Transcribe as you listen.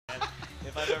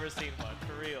if I've ever seen one.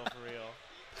 For real, for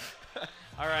real.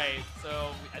 All right,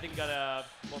 so I think we got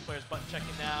both players button checking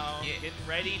now, getting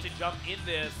ready to jump in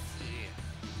this.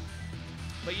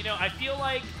 But you know, I feel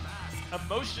like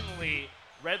emotionally,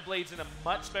 Redblade's in a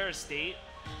much better state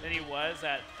than he was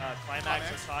at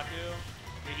Climax or Saku.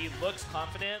 He looks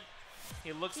confident.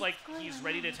 He looks like he's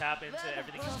ready to tap into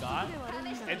everything he's got.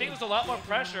 I think there's a lot more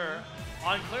pressure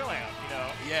on Clearlamp, you know?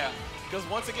 Yeah, because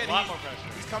once again,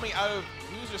 he's coming out of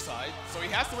loser side, so he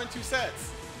has to win 2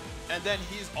 sets. And then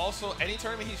he's also, any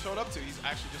tournament he showed up to, he's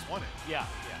actually just won it. Yeah,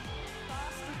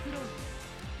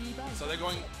 So they're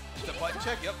going to button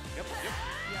check, yep.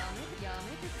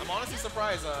 I'm honestly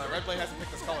surprised Redblade hasn't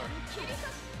picked this color.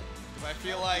 Because I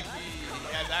feel like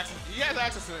he has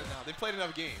access to it now. They've played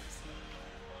enough games.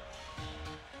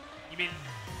 You mean,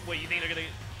 what, you think they're gonna,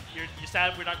 you're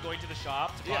sad we're not going to the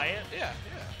shop to buy it? Yeah.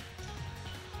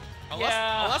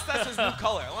 Unless that's his new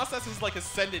color. Unless that's his like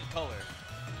ascended color.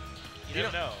 You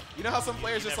never know. You know how some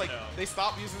players just like they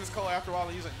stop using this color after a while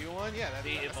and use a new one? Yeah,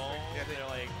 they evolve. Yeah, they're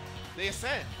like they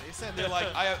ascend. They're like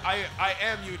I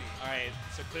am Uni. All right,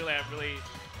 so clearly I'm really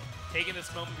taking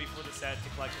this moment before the set to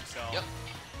collect himself. Yep.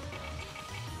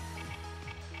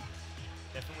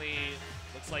 Definitely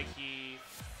looks like he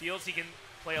feels he can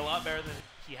play a lot better than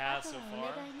he has so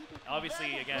far.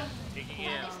 Obviously, again, taking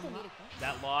in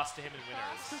that loss to him in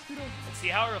winners. Let's see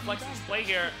how it reflects in his play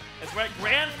here as we're at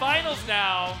grand finals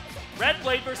now.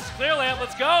 Redblade versus Clearlamp,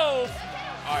 let's go!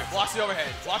 All right, blocks the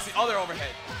overhead, blocks the other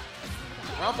overhead.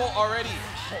 Rumble already,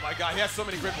 oh my god, he has so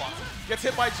many grid blocks. Gets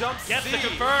hit by jumps. Gets the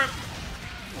confirm.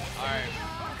 All right,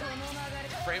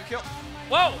 frame kill.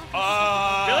 Whoa!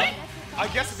 Really? I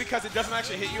guess because it doesn't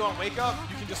actually hit you on wake up,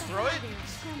 you can just throw it.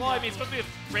 Well, I mean, it's supposed to be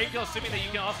a frame kill, assuming that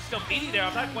you can also still meet it there.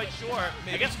 I'm not quite sure.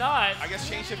 Maybe. I guess not. I guess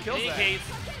chain shift kills that. In any case,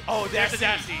 oh, there's a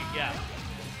dash C, yeah.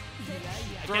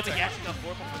 I throw can't think actually enough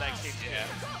vorpal for that exchange. Yeah.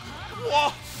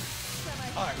 Whoa!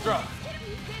 All right, throw.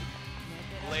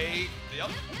 Delay. Yep.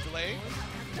 Delay.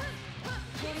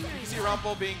 You see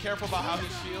Rumble being careful about how he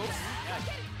shields.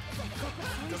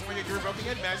 Doesn't want to get group broken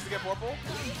yet. Manages to get vorpal.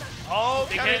 Oh,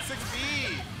 counter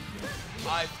 6B.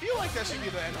 I feel like that should be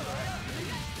the end of that.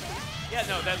 Yeah,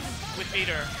 no, that's with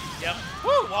meter. Yep.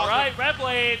 Woo! All right,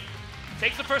 Redblade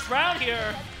takes the first round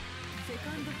here.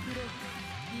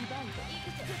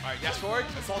 All right, dash forward,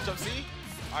 assault jump C.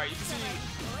 All right, you can see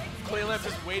Clearlamp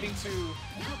just waiting to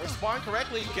respond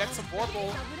correctly, get some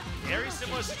vorpal. Very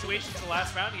similar situation to the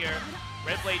last round here.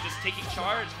 Redblade just taking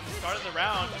charge from the start of the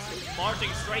round, just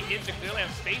marching straight into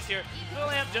Clearlamp's face here.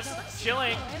 Clearlamp just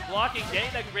chilling, blocking,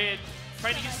 getting that grid,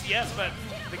 trying to use CS, but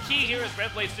the key here is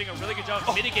Redblade's doing a really good job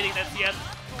of mitigating that CS.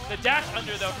 The dash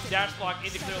under, though, from dash block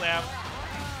into Clearlamp.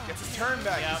 Gets his turn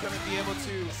back. He's going to be able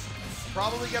to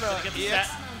probably get a EX.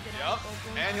 Yep.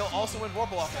 And he'll also win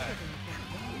vorpal off that.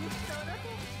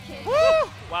 Woo!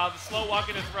 Wow, the slow walk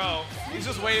into throw. He's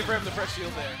just waiting for him to press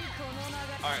shield there.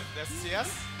 All right, that's the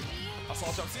CS.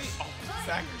 Assault jump C. Oh,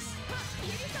 staggers.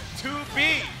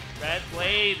 2B.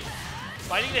 Redblade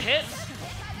fighting the hits.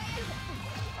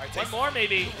 All right, one more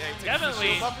maybe. Yeah,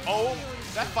 definitely. Oh,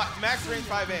 that max range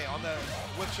 5A on the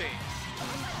whip chain.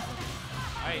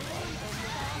 All right,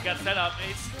 he got set up.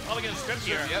 He's probably gonna strip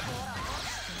here. Yep.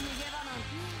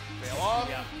 Fail off.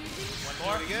 Yeah. One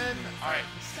more. Do it again. All right.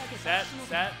 Set.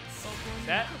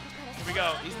 Here we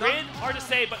go. Grid, hard to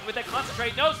say, but with that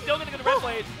concentrate, no, still gonna go to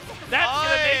Redblade. That's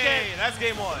gonna make it. That's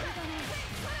game 1.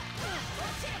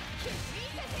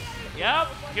 Yep,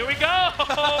 here we go.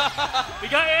 We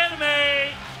got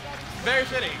anime. Very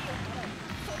fitting.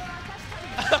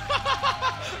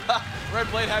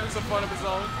 Redblade having some fun of his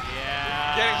own.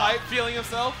 Yeah. Getting hyped, feeling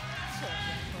himself.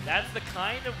 That's the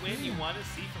kind of win you want to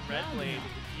see from Redblade.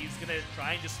 He's gonna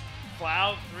try and just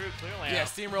plow through Clearlamp. Yeah,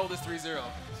 steamroll this 3-0.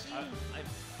 I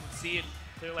see if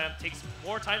Clearlamp takes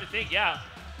more time to think. Yeah.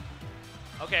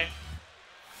 Okay.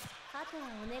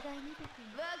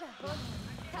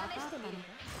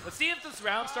 Let's see if this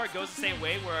round start goes the same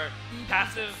way, where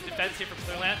passive defense here from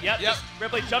Clearlamp. Yep.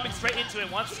 Redblade jumping straight into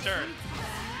it, wants to turn.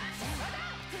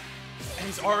 And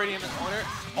he's already in the corner.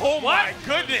 Oh my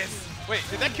goodness! Wait,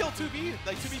 did that kill 2B?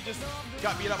 Like 2B just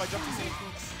got beat up by jump CC?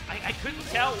 I couldn't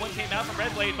tell what came out from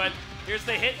Redblade, but here's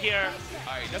the hit here.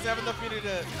 All right, doesn't have enough meter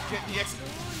to get the exit.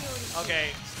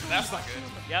 Okay. That's not good.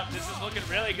 Yep, this is looking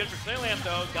really good for Clearlamp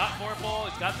though. Got vorpal,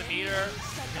 he's got the meter.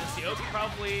 And the OP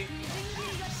probably.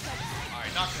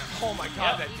 Alright, knocking him. Oh my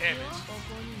god, that damage.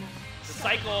 The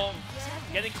cycle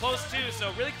getting close too,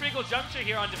 so really critical juncture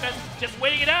here on defense. Just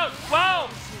waiting it out. Wow!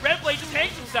 Redblade just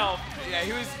hangs himself. Yeah,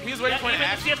 he was waiting for an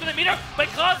action. He has the meter, but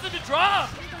caused him to drop.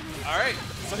 Alright,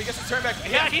 so he gets to turn back.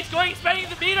 Yeah, he's spending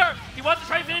the meter. He wants to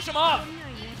try and finish him off.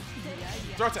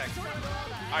 Throw tag.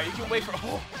 All right, you can wait for.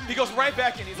 Oh, he goes right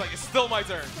back in. He's like, it's still my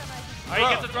turn. All right,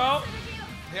 he gets a throw.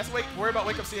 He has to worry about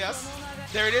wake up CS.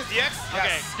 There it is, DX. Okay.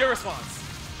 Yes, good response.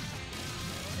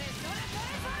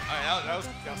 All right, that was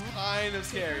kind of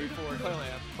scary for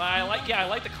Clearlamp. But I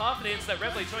like the confidence that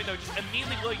Redblade showing though, just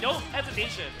immediately willing, no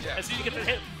hesitation. Yeah. As soon as you get the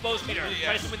hit, Bose meter,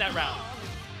 tries to win that round.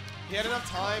 He had enough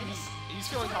time. He's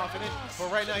feeling confident, but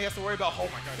right now he has to worry about. Oh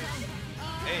my god.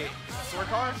 Hey, sword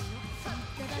car.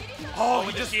 Oh,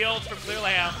 with the shields from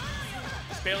Clearlamp.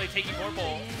 Just barely taking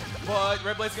Vorpal. But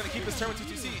Redblade's gonna keep his turn with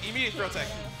 2-2-C. Immediate throw tech.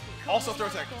 Also throw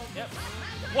tech. Yep.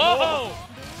 Whoa!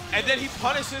 And then he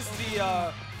punishes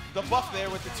the buff there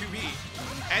with the 2B.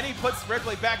 And he puts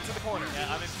Redblade back into the corner.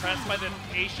 Yeah, I'm impressed by the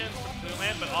patience from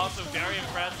Clearlamp, but also very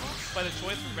impressed by the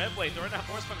choice from Redblade. Throwing that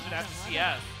force function after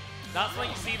CS. Not something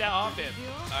you see that often.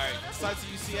 Alright, decides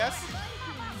to use CS.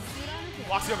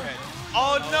 Walks the overhead.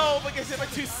 Oh no, but gets hit by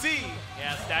 2C.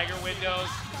 Yeah, stagger windows,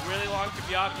 really long for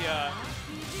Byakuya.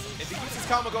 If he keeps his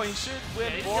combo going, he should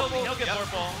win. Yeah, he'll get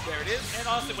Vorpal. There it is. And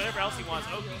also whatever else he wants.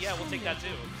 Oh, yeah, we'll take that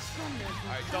too.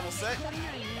 Alright, double set.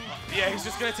 Yeah, he's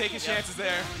just going to take his chances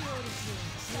there.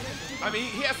 I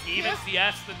mean, he has... Even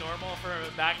CS, the normal for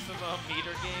maximum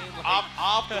meter game. Like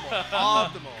Optimal.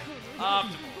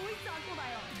 Optimal.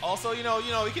 Also, you know,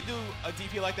 you can do a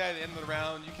DP like that at the end of the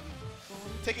round. You can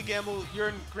take a gamble. You're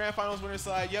in Grand Finals winner's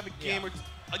side. You have a game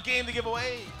a game to give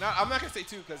away. Now, I'm not going to say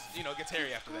 2 because, you know, it gets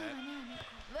hairy after that.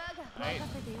 All right,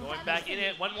 going back in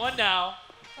it. 1-1 now.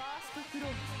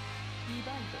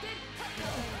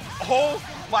 Oh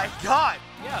my god!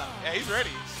 Yeah. Yeah, he's ready.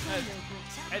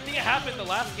 I think it happened the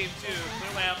last game too.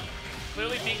 Clearlamp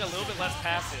clearly being a little bit less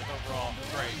passive overall.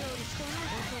 Right.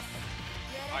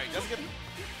 Alright, doesn't get...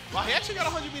 Wow, he actually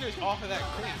got 100 meters off of that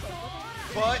clean.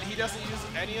 But he doesn't use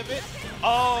any of it.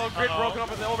 Oh, grid broken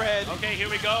up in the overhead. Okay, here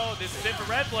we go. This is it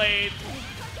for Redblade.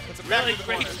 It's a really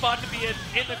great spot to be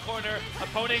in the corner.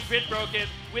 Opponent grid broken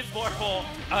with Vorpal.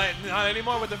 Not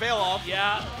anymore with the veil off.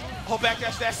 Yeah. Oh,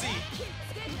 backdash dash C.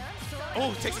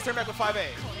 Oh, takes his turn back with 5A.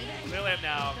 Clearlamp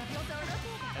now.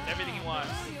 That's everything he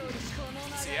wants.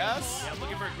 CS? Yeah,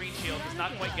 looking for a green shield. Does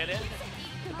not quite get it.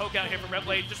 The poke out here from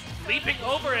Redblade, just leaping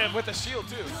over him. With a shield,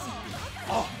 too.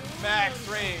 Oh, max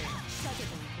range.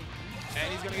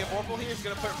 And he's going to get Vorpal here. He's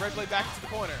going to put Redblade back into the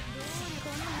corner.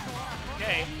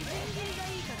 Okay.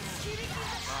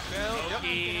 Knockdown.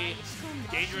 Yep.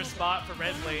 Dangerous spot for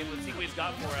Redblade. Let's see what he's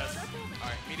got for us. All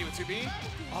right, media with 2B.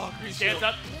 Oh, green Stands shield.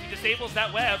 up. He disables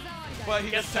that web. But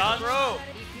he gets gets done. Throw.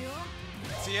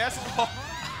 CS. Oh,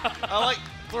 I like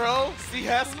throw.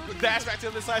 CS. Dash back to the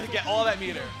other side to get all that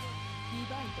meter.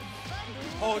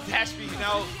 Oh, dash B.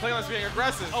 Now Clearlamp's being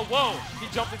aggressive. Oh, whoa. He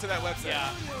jumped into that website.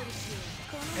 Yeah.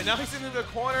 And now he's in the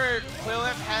corner.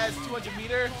 Clearlamp has 200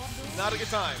 meter. Not a good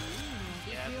time.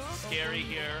 Yeah, it's scary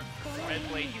here.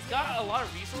 Redblade. He's got a lot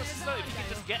of resources though. If he can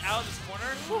just get out of this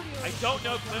corner, I don't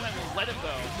know if Clearlamp will let him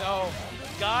go. No.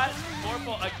 He's got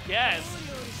Vorpal again.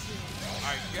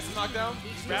 Alright, gets a knockdown.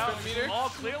 Round all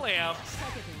Clearlamp.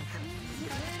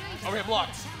 Overhead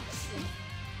blocked.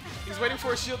 He's waiting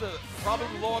for a shield to probably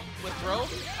blow up with throw.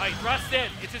 Alright, thrust in.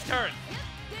 It's his turn.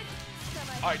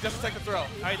 Alright, doesn't take the throw.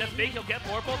 Alright, that's big. He'll get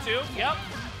Vorpal too. Yep.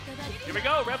 Here we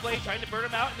go. Redblade trying to burn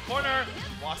him out in the corner.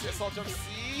 Watch it. Assault jump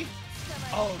C.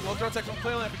 Oh, no throw tech from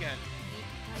Clearlamp again.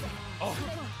 Oh.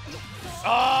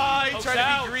 Oh, he tried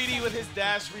to be greedy with his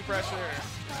dash repressure.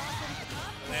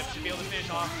 Lamp should be able to finish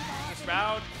off this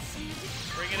round.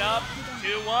 Bring it up.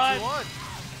 2-1.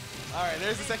 2-1. All right,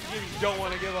 there's the second game you don't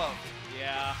want to give up.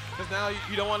 Yeah. Because now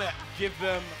you don't want to give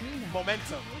them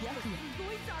momentum.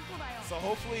 So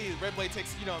hopefully Redblade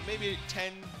takes, you know, maybe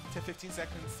 10 to 15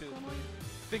 seconds to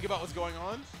think about what's going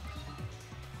on.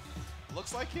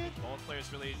 Looks like it. Both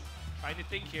players really trying to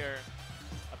think here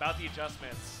about the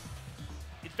adjustments.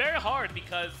 It's very hard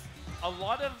because a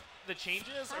lot of the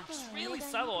changes are just really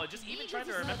subtle, and just even trying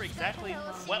to remember exactly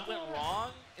what went wrong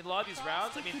in a lot of these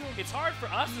rounds. I mean, it's hard for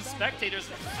us as spectators.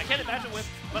 I can't imagine what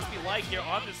it must be like here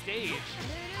on the stage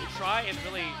to try and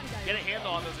really get a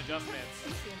handle on those adjustments.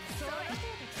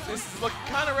 This is looking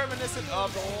kind of reminiscent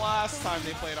of the last time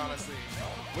they played, honestly,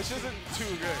 which isn't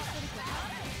too good.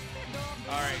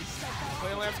 All right,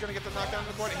 Clearlamp's gonna get the knockdown in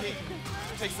the corner. He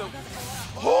takes the.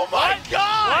 Oh my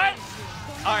God!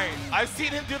 What? All right, I've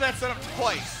seen him do that setup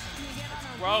twice.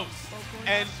 Gross.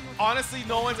 And honestly,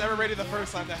 no one's ever ready the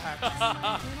first time that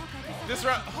happens. This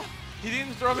round, he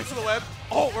didn't throw him into the web.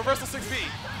 Oh, reversal 6B.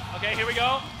 Okay, here we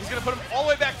go. He's gonna put him all the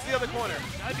way back to the other corner.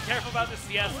 Gotta be careful about the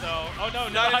CS though. Oh no,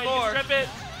 not anymore. Strip it.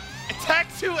 Attack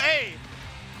 2A.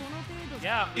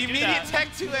 Yeah. Immediate tech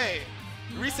 2A.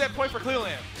 Reset point for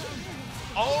Clearlamp.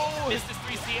 Oh. Missed his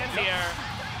 3 CNs here.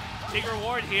 Big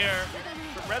reward here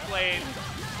for Redblade.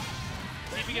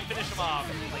 See if he can finish him off.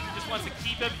 Like, he just wants to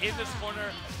keep him in this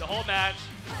corner the whole match.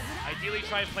 Ideally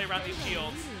try and play around these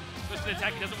shields. Goes to the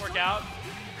attack, it doesn't work out.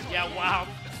 Yeah, wow.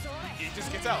 He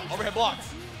just gets out. Overhead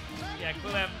blocks. Yeah,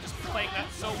 Clearlamp just playing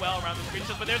that so well around the screen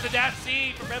shields. But there's a dash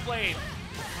C from Redblade.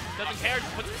 Doesn't care,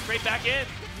 just puts it straight back in.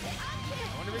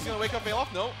 I wonder if he's going to wake up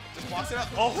Bailoff. No, just blocks it out.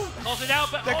 Oh! Calls it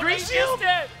out, but the green they shield!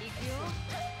 missed it!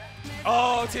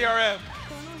 Oh, TRM.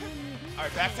 All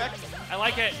right, back tech. I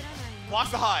like it.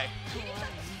 Blocks the high.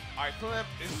 All right, Clearlamp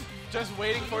is just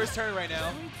waiting for his turn right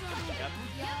now. Yep.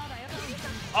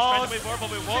 Oh, wait for it,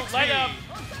 but we won't let him.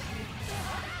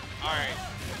 All right.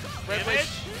 Redblade,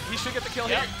 he should get the kill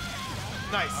here.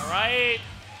 Nice. All right.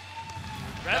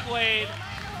 Redblade.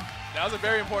 That was a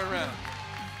very important round.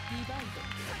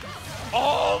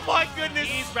 Oh my goodness.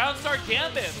 He's round start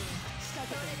Gambit.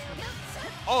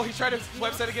 Oh, he tried to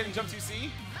website again and jump 2C.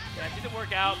 Yeah, it didn't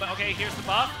work out, but okay, here's the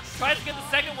buff. Tries to get the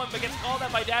second one, but gets called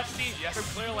out by Dash C from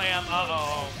Clearlamp.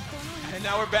 Uh-oh. And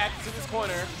now we're back to this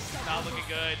corner. Not looking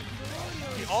good.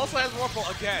 He also has Warple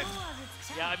again.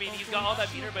 Yeah, I mean, he's got all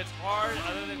that meter, but it's hard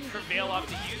other than for Bailoff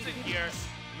to use it here.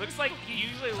 Looks like he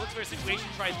usually looks for a situation,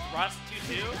 tries thrust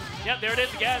 2-2. Yep, there it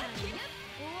is again.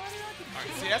 All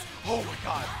right, CS. Oh my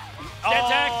god. Stand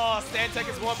tech. Oh, stand tech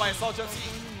is won by Assault Jump C.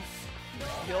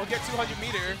 He'll get 200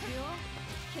 meter.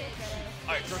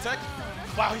 All right, throw tech.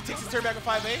 Wow, he takes his turn back at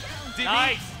 5A. DB.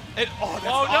 Nice. And,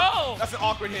 no! That's an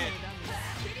awkward hit.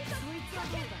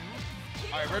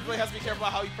 All right, Redblade has to be careful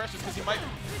about how he pressures because he might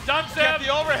get the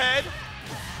overhead.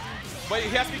 But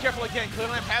he has to be careful again.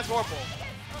 Clearlamp has Warple.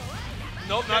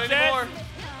 Nope, not anymore.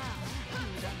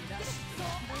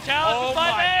 Challenge for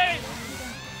 5A.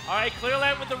 All right,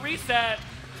 Clearlamp with the reset.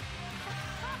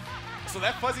 So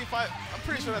that fuzzy 5, I'm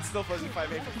pretty sure that's still fuzzy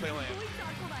 5A from Clearlamp.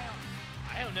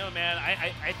 I don't know, man.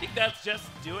 I think that's just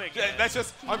doing it. That's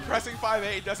just, I'm pressing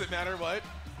 5A, it doesn't matter what.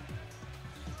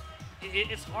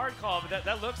 It's hard call, but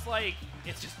that looks like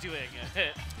it's just doing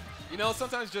it. You know,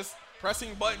 sometimes just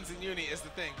pressing buttons in Uni is the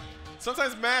thing.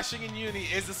 Sometimes mashing in Uni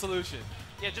is the solution.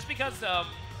 Yeah, just because it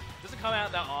doesn't come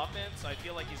out that often, so I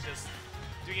feel like he's just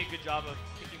doing a good job of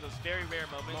picking those very rare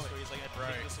moments where he's like,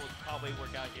 I think this will probably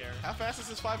work out here. How fast is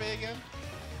this 5A again?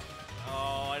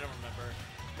 Oh, I don't remember.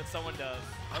 But someone does.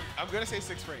 I'm going to say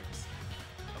 6 frames.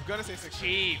 I'm going to say 6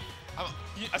 Cheap.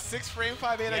 frames. A 6 frame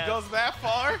 5A that goes that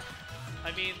far?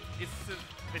 I mean,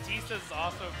 Batista's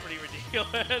also pretty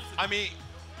ridiculous. I mean,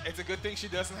 it's a good thing she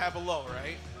doesn't have a low,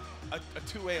 right? A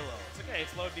 2A low. It's okay,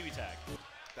 it's low BB tag.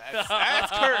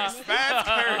 That's cursed. That's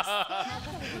cursed.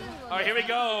 All right, here we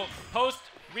go. Post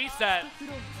reset.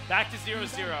 Back to 0-0.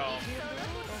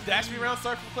 Dash B round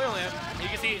start from Clearlamp. You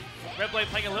can see Redblade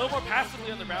playing a little more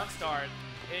passively on the round start.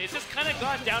 It's just kind of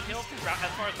gone downhill as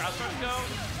far as round starts go.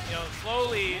 You know,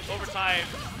 slowly over time,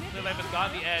 Clearlamp has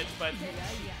gotten the edge, but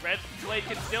Redblade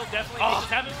can still definitely just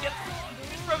have him get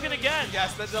broken again.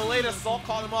 Yes, the delayed assault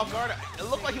caught him off guard. It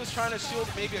looked like he was trying to shield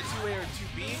maybe a 2A or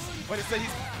 2B, but instead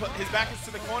he's put his back is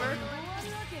to the corner.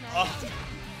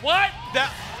 What?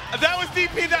 That was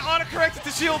DP that auto-corrected to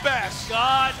shield bash.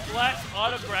 God bless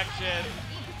auto-correction.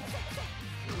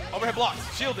 Overhead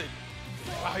blocks, shielded.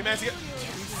 Wow, he managed to get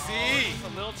 2C. It's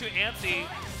a little too antsy.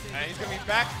 And he's going to be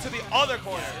back to the other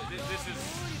corner. Yeah, this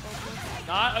is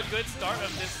not a good start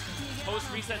of this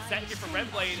post-reset set here for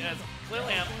Redblade as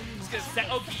Clearlamp is going to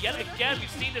set Oki yet again. We've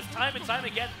seen this time and time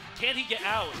again. Can he get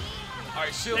out? All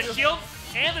right, shield. The shield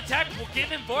and the tech will give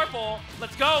him Vorpal.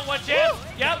 Let's go, one chance. Woo!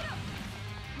 Yep.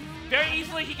 Very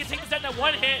easily, he can take the set in that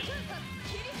one hit.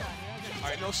 All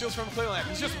right, no shields from Clearlamp.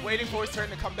 He's just waiting for his turn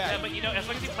to come back. Yeah, but you know, as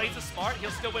long as he plays it smart, he'll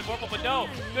still win Vorpal. But no,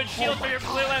 good shield for your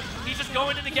Clearlamp. He's just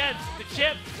going in again. The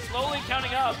chip slowly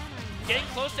counting up, getting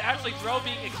close to actually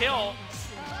being a kill.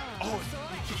 Oh,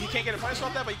 he can't get a punish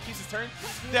off that, but he keeps his turn.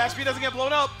 Dash B doesn't get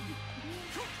blown up.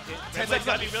 Okay, Redblade's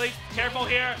got to be really careful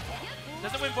here.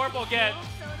 Doesn't win Vorpal again.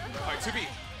 All right, 2B.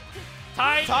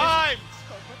 Time. Time.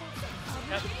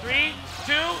 3,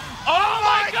 2. Oh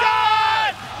my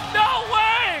God! No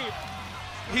way!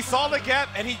 He saw the gap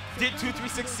and he did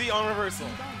 2-3-6C on reversal.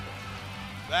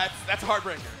 That's a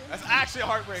heartbreaker. That's actually a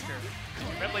heartbreaker.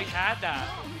 Redblade had that.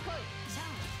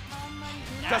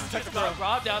 Doesn't take the throw.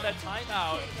 Robbed out that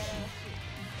timeout.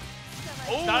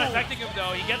 Oh. Not affecting him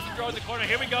though. He gets the throw in the corner.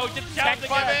 Here we go. Get the challenge again.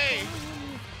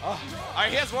 5A. All right,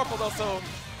 he has Warple though, so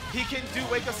he can do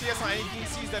wake up CS on anything he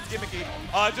sees that's gimmicky.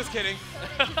 Just kidding.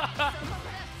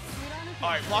 All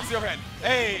right, blocks the overhead.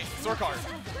 Hey, sword card.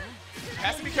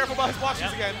 Has to be careful about his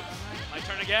blockers again. My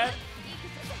turn again.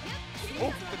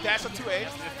 Oh, the dash up 2A.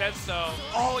 Yes, the defense though.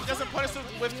 Oh, it doesn't punish the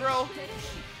whip throw.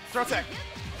 Throw tech.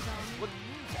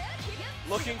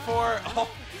 Looking for,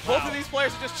 Both of these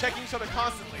players are just checking each other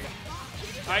constantly.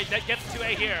 All right, that gets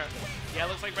 2A here. Yeah,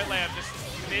 looks like Redblade just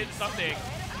did something.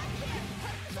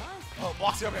 Oh,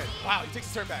 blocks the overhead. Wow, he takes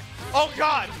his turn back. Oh,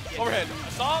 God! Overhead.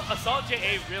 Assault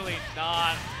JA really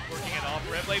not working at all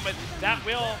for Redblade, but that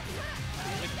will,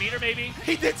 with meter maybe.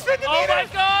 He did spend the meter! Oh my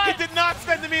God! He did not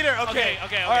spend the meter! Okay.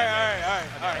 Okay. All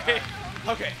right.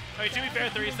 Okay. I mean, to be fair,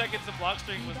 3 seconds of block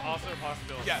string was also a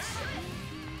possibility. Yes.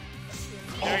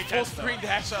 Very full screen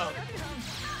dash up.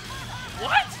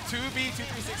 What? 2B,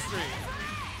 2363.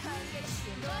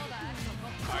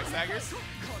 All right, staggers.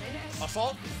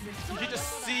 Assault. You can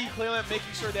just see Clearlamp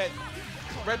making sure that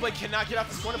Redblade cannot get out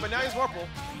this corner, but now he's Warple.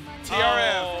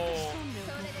 TRM. Oh.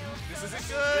 This isn't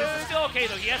good. This is still okay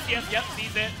though. Yes, yep,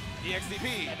 sees it.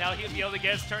 EXDP. And now he'll be able to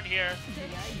get his turn here.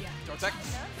 Don't tech.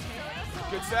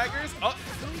 Good staggers. Oh,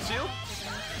 shield.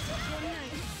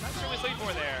 Not sure what he's looking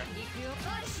for there.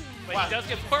 But wow. he does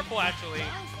get purple actually.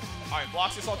 All right,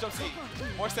 blocks the assault jump C.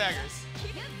 More staggers.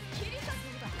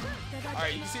 All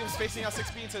right, you can see him spacing out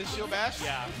 6B into the shield bash.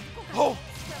 Yeah. Oh!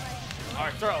 All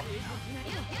right, throw.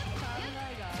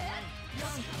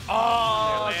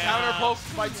 Oh, counter poke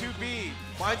by 2B.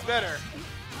 Mine's better.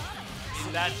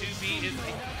 That 2B is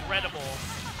incredible.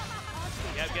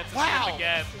 Yeah, gets wow. him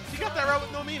again. He got that right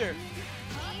with no meter.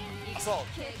 Assault.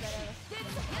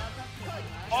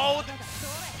 Oh,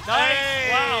 nice. Hey,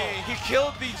 wow. He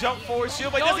killed the jump forward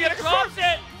shield, but he doesn't get a drops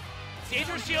it.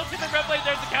 Dangerous shield to the Redblade.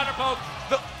 There's the counter poke.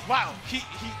 Wow. He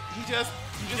just.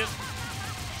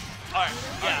 All right.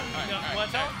 Yeah. All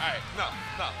right. No.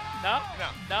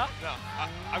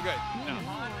 I'm good.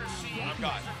 No.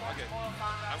 I'm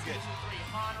good.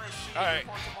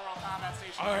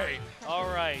 All right. All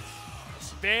right.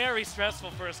 Very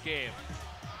stressful first game.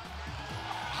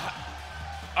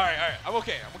 All right. I'm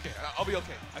okay. I'll be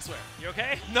okay. I swear. You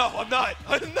okay? No, I'm not.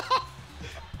 I'm not.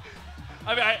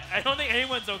 I mean, I don't think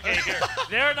anyone's okay here.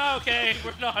 They're not okay.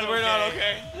 We're not okay. We're not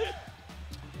okay.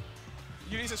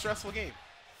 UNIST a stressful game.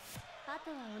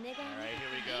 Alright,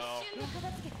 here we go.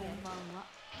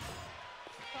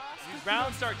 These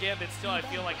round start gambits still, I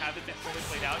feel like, haven't been fully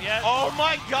played out yet. Oh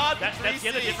my God, that's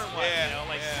yet a different one, you know?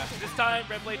 Like, this time,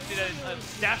 Redblade did a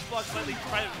dash block slightly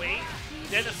private wait,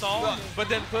 then assault. No, but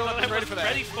then Clearlamp was ready for that.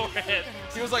 Ready for it.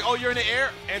 He was like, oh, you're in the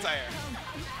air, anti-air.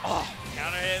 Oh.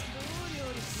 Counter hit.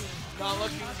 Not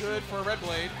looking good for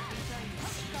Redblade.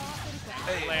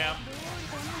 Hey. Lamb.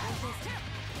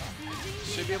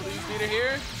 Should be able to use meter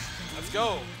here. Let's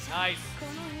go. Nice.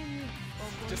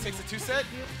 Just takes a 2-set.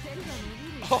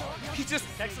 Oh, he just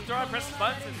takes the throw, presses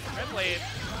buttons, and Redblade.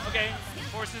 Okay,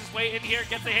 forces his way in here,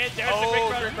 gets the hit. There's the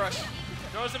quick crush.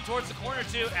 Throws him towards the corner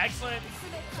too. Excellent.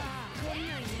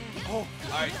 Oh, all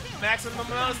right. Maximum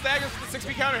amount of staggers for the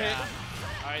 6B counter hit.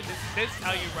 All right, this is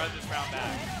how you run this round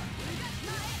back.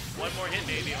 One more hit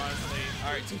maybe, honestly.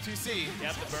 All right, 2-2C.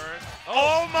 Yep, the burn.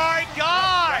 Oh my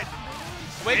God!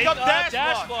 Wake up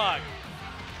dash block.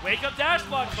 Wake up dash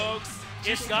block, folks.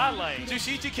 It's godlike.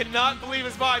 Jushichi cannot believe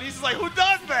his mind. He's just like, who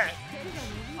does that?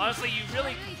 Honestly, you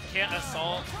really can't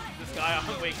assault this guy on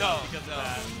wake up because of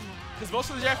that. Because most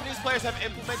of the Japanese players have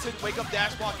implemented wake up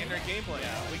dash block in their gameplay.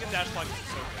 Yeah, wake up dash block is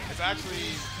so good. It's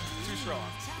actually too strong.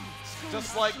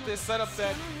 Just like this setup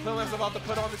that Clearlamp's about to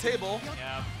put on the table.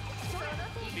 Yeah.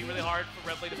 It'd be really hard for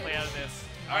Redblade to play out of this.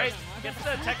 All right, gets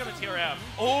the tech on the TRM.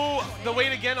 Oh, the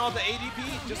wait again on the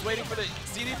ADP, just waiting for the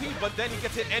CDP, but then he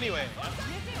gets hit anyway. Yep.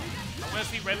 I want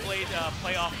to see Redblade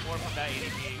play off more from that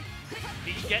ADP. If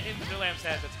he can get into Clearlamp's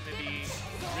head, that's going to be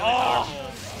really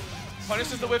powerful.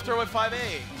 Punishes the whip throw at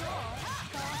 5A.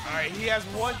 All right, he has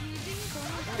one.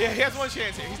 Yeah, he has one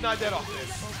chance here. He's not dead off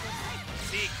this.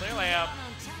 See, Clearlamp.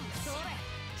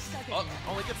 Oh,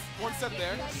 only gets one set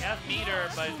there. Half meter,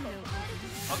 but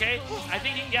okay. I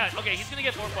think okay, he's gonna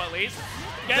get 4 at least.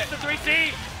 Gets the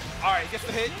 3C. All right, gets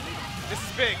the hit. This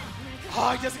is big.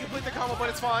 Oh, he doesn't complete the combo, but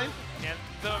it's fine. And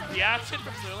the reaction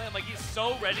from Clearlamp, like he's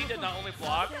so ready to not only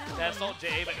block that assault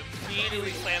J, but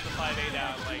immediately slam the 5A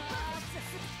down. Like,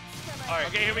 all right,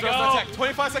 okay, here we go.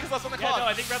 25 seconds left on the clock. No,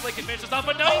 I think Redblade can finish this off,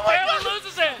 but no, he barely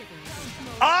loses it.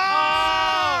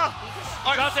 Ah!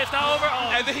 All right, it's not over.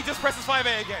 Oh. And then he just presses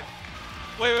 5A again.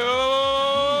 Wait.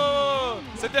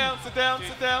 Sit down.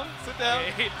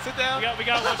 Hey, sit down. We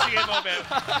got one game moment.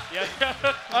 Yeah.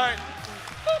 All right.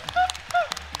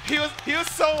 He was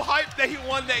so hyped that he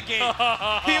won that game.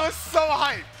 He was so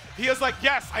hyped. He was like,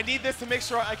 yes, I need this to make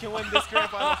sure I can win this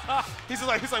grand final. He's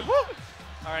like, woo.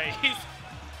 All right,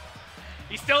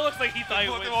 he still looks like he thought he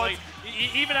would win. Like,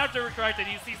 even after corrected,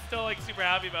 he's still like super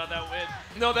happy about that win.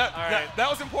 No, that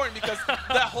was important because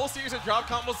that whole series of drop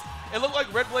combos, it looked like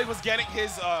Redblade was getting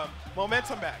his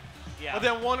momentum back. Yeah. But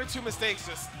then 1 or 2 mistakes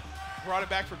just brought it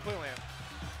back for Clearlamp.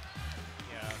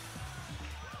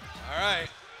 right.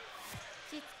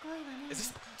 Is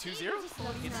this 2-0?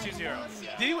 It's 2-0.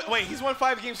 Yeah. Did he wait, he's won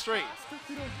 5 games straight.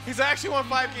 He's actually won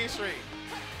 5 games straight.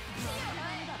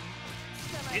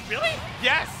 Really?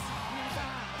 Yes.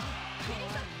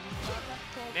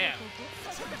 Man,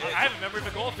 I have a memory of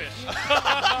a goldfish.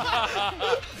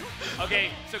 Okay,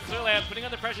 so Clearlamp putting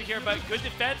on the pressure here, but good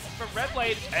defense from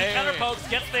Redblade. He counter pokes,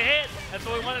 gets the hit. That's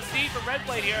what we want to see from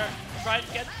Redblade here. Trying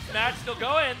to get the match still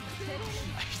going.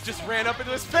 He just ran up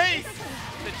into his face.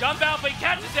 The jump out, but he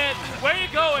catches it. Where are you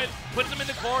going? Puts him in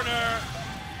the corner.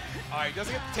 All right,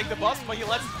 doesn't get to take the bust, but he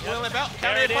lets Clearlamp out.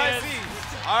 There Counter it hit by is. C.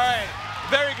 All right,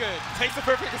 very good. Takes the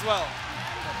perfect as well.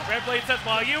 Redblade says,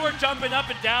 while you were jumping up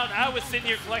and down, I was sitting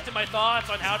here collecting my thoughts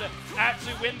on how to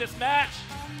actually win this match.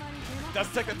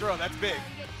 Doesn't take the throw, that's big.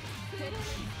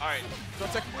 All right,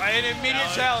 an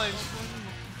immediate challenge.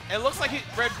 It looks like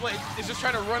Redblade is just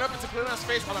trying to run up into Clearlamp's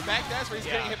face on a back dash where he's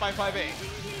getting hit by 5A.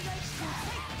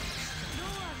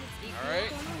 All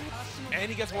right, and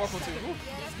he gets Warful too. Ooh,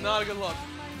 it's not a good look.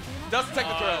 Doesn't take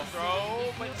the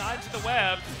throw. But not to the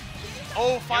web.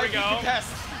 Oh, 5B go.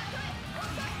 contest.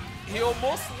 He'll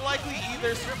most likely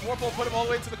either strip Warful or put him all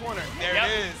the way to the corner. There it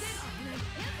is.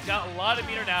 Got a lot of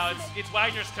meter now. It's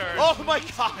Wagner's turn. Oh my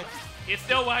God. It's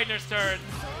still Wagner's turn.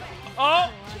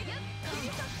 Oh!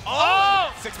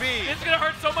 Oh! 6B. This is gonna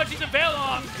hurt so much. He's a bail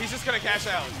off. He's just gonna cash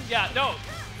out. Yeah, no.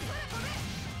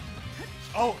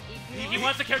 Oh. He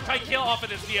wants to try and kill off of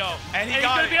this VO. And he's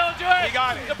gonna be able to do it. He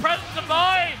got it. The presence of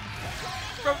mind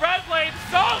from Redblade.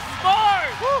 So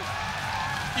smart. Woo.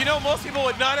 You know, most people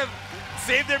would not have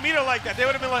saved their meter like that. They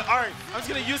would have been like, all right, I'm just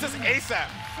gonna use this ASAP.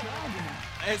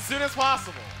 As soon as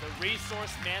possible. The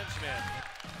resource management.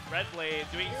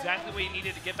 Redblade doing exactly what he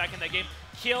needed to get back in that game.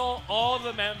 Kill all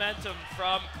the momentum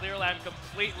from Clearlamp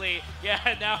completely. Yeah,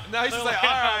 now he's just like, all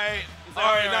right.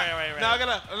 Now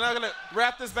I'm gonna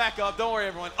wrap this back up. Don't worry,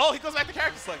 everyone. Oh, he goes back to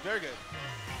character select. Very good.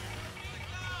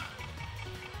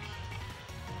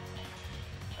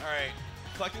 All right,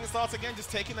 collecting his thoughts again,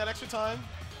 just taking that extra time,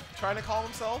 trying to calm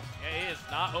himself. Yeah, it is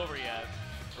not over yet.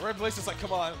 Redblade's just like,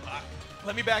 come on,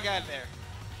 let me back out there.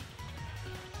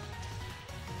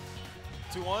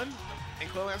 2-1 in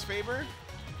Clearlamp's favor.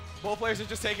 Both players are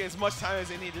just taking as much time as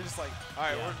they need. They're just like, all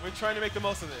right, we're trying to make the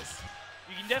most of this.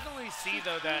 You can definitely see,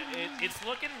 though, that it's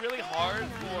looking really hard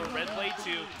for Redblade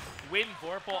to win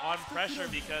Vorpal on pressure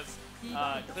because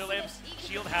Clearlamp's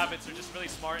shield habits are just really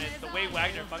smart, and the way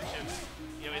Wagner functions,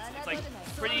 you know, it's like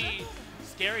pretty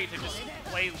scary to just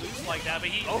play loose like that. But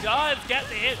he does get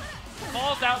the hit,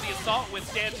 calls out the assault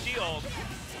withstand shield.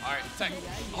 All right, tech.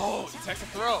 Oh, tech's a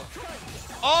throw.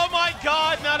 Oh my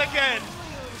God, not again.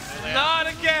 Not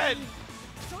again.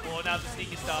 Pulling out the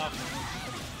sneaky stuff.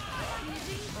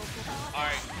 All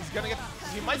right, he's gonna get,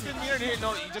 he might spin meter here.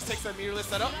 No, he just takes that meterless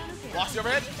setup. Walks the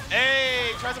overhead.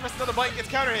 Hey, tries to press another button, gets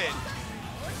counter hit.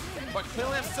 But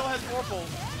Clearlamp still has Vorpal.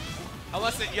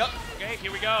 Unless it, Okay,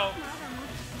 here we go.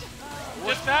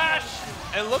 Just bash.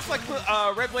 It looks like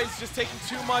Redblade's just taking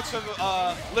too much of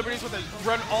liberties with a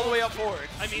run all the way up forward.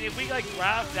 I mean, if we like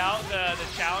graphed out the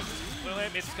challenges,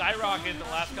 Clearlamp, it's skyrocketed the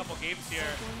last couple games here,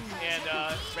 and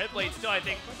Redblade still, I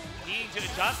think, needs to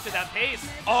adjust to that pace.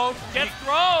 Oh, gets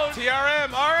thrown.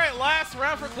 TRM. All right, last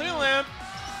round for Clearlamp.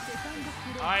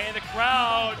 All right, and the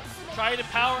crowd trying to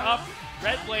power up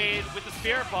Redblade with the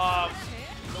Spirit Bomb.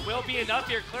 There will be enough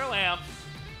here, Clearlamp.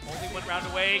 Only one round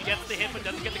away, gets the hit but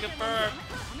doesn't get the confirm.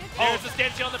 There's the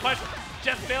stand shield on the punch.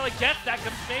 Just barely gets that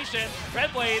confirmation.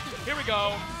 Redblade, here we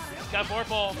go. Got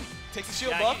Vorpal. Takes the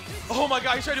shield buff. Oh my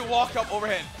God, he's trying to walk up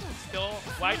overhead. Still,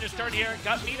 Wagner's turn here.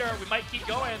 Got meter. We might keep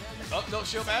going. Oh, no,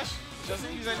 shield bash.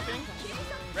 Doesn't use anything.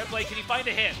 Redblade, can he find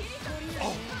a hit?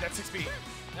 Oh, that's 6B.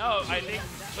 No, I think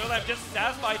Clearlamp just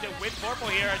satisfied to win Vorpal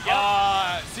here.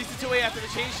 CC2A after the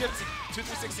change ships,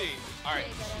 2-3-6C. All right,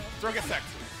 throw gets tech.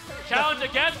 Challenge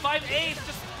again, 5-8.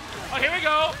 Oh, here we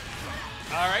go.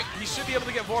 All right, he should be able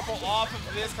to get Vorpal off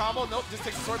of this combo. Nope, just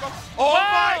takes the sword buff. Oh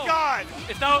my God!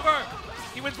 It's not over.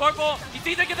 He wins Vorpal. He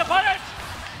sees it, gets the punish.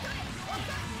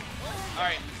 All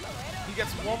right, he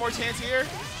gets one more chance here.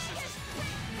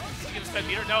 Is he gonna spend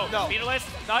meter? No. Meterless,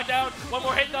 knockdown. One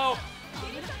more hit though.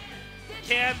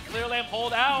 Can Clearlamp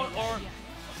hold out or?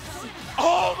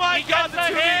 Oh my God! The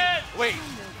hit. Wait,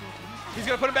 he's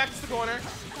gonna put him back into the corner.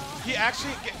 He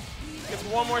actually gets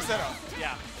one more setup.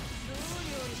 Yeah.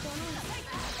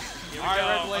 All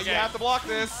right, Redblade, you have to block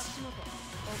this.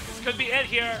 This could be it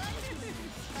here.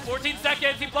 14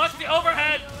 seconds, he blocks the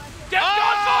overhead. Just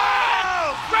goes for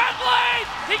it! Redblade,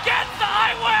 he gets the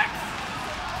IWIX!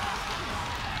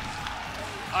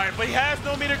 All right, but he has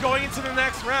no meter going into the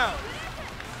next round.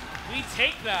 We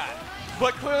take that.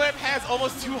 But Clearlamp has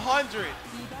almost 200.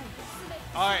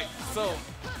 All right, so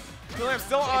Clearlamp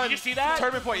still on. Did you see that?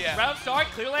 Tournament point, yeah. Round start,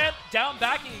 Clearlamp down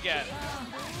backing again.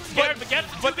 Scared, but gets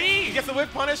the 2B. He gets the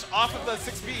whip punish off of the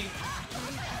 6B.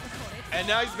 And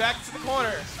now he's back to the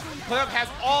corner. Clearlamp has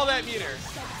all that meter.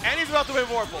 And he's about to win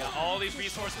Vorpal. Yeah, all these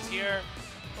resources here.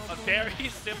 A very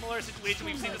similar situation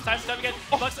we've seen this time and time again.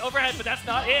 Bucks overhead, but that's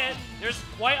not it. There's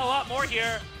quite a lot more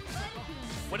here.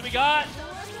 What do we got?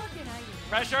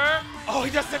 Pressure. Oh,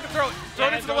 he just took the throw. Throw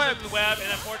it into the web.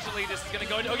 And unfortunately, this is going to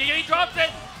go into... Okay, he drops it.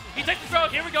 He takes the throw.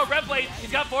 Here we go. Redblade.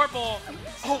 He's got Vorpal.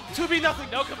 Oh, 2B nothing.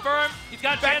 No confirm. He's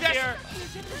got a chance here.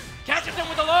 Catches him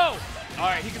with a low. All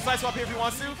right, he can side swap here if he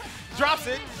wants to. Drops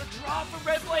it. The drop from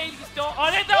Redblade. He's still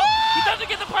on it, though. He doesn't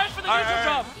get the punch for the neutral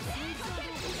drop.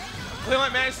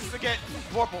 Clearlamp manages to get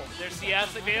Vorpal. There's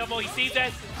CS available. He sees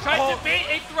it. Tries to bait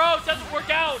a throw. Doesn't work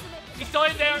out. He's still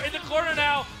in there in the corner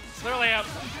now. Clearlamp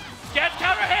gets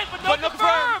counter hit, but no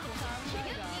confirm.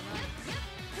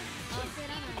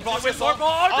 With Vorpal.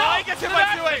 Oh, no. He gets hit by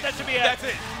 2A. That should be it. That's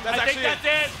it. I think that's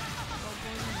it.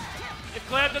 If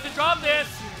Clearlamp doesn't drop this.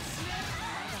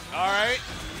 All right.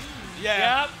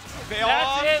 Yeah. Yep.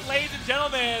 That's it, ladies and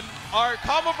gentlemen. Our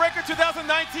Combo Breaker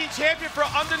 2019 champion for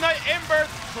Under Night Ember,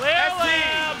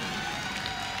 Clearlamp.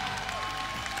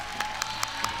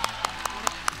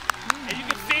 And you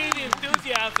can see the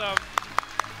enthusiasm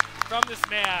from this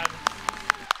man.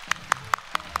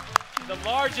 The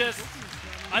largest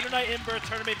Under Night Ember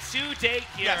tournament to date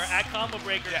here at Combo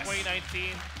Breaker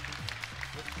 2019.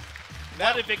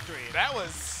 What a victory. That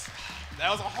was a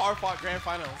hard-fought grand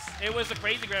finals. It was a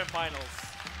crazy grand finals.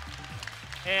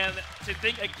 And to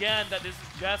think again that this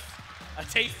is just a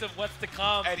taste of what's to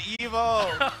come. At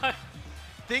EVO.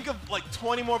 Think of like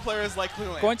 20 more players like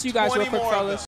Clearlamp. Going to you guys real quick, fellas.